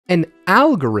An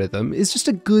algorithm is just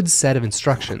a good set of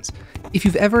instructions. If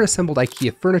you've ever assembled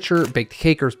IKEA furniture, baked a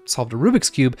cake, or solved a Rubik's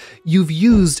Cube, you've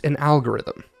used an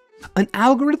algorithm. An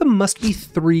algorithm must be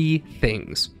three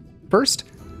things. First,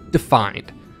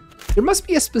 defined. There must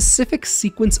be a specific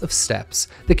sequence of steps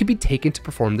that can be taken to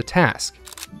perform the task.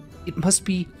 It must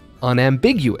be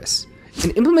unambiguous.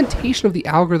 An implementation of the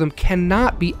algorithm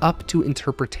cannot be up to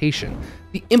interpretation.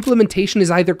 The implementation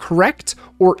is either correct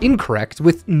or incorrect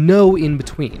with no in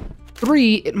between.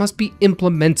 3, it must be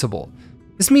implementable.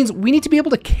 This means we need to be able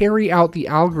to carry out the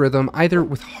algorithm either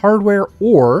with hardware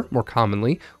or, more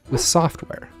commonly, with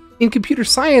software. In computer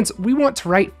science, we want to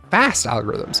write fast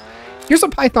algorithms. Here's a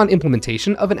Python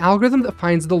implementation of an algorithm that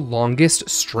finds the longest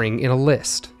string in a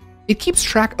list. It keeps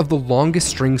track of the longest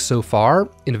string so far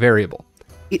in a variable.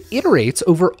 It iterates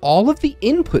over all of the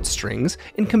input strings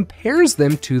and compares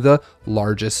them to the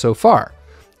largest so far.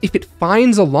 If it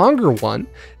finds a longer one,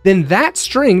 then that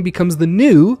string becomes the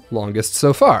new longest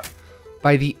so far.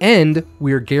 By the end,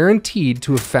 we are guaranteed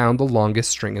to have found the longest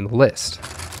string in the list.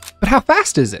 But how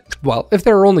fast is it? Well, if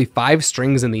there are only 5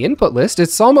 strings in the input list,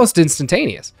 it's almost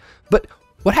instantaneous. But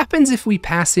what happens if we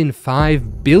pass in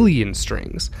 5 billion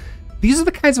strings? These are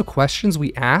the kinds of questions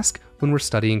we ask when we're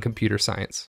studying computer science.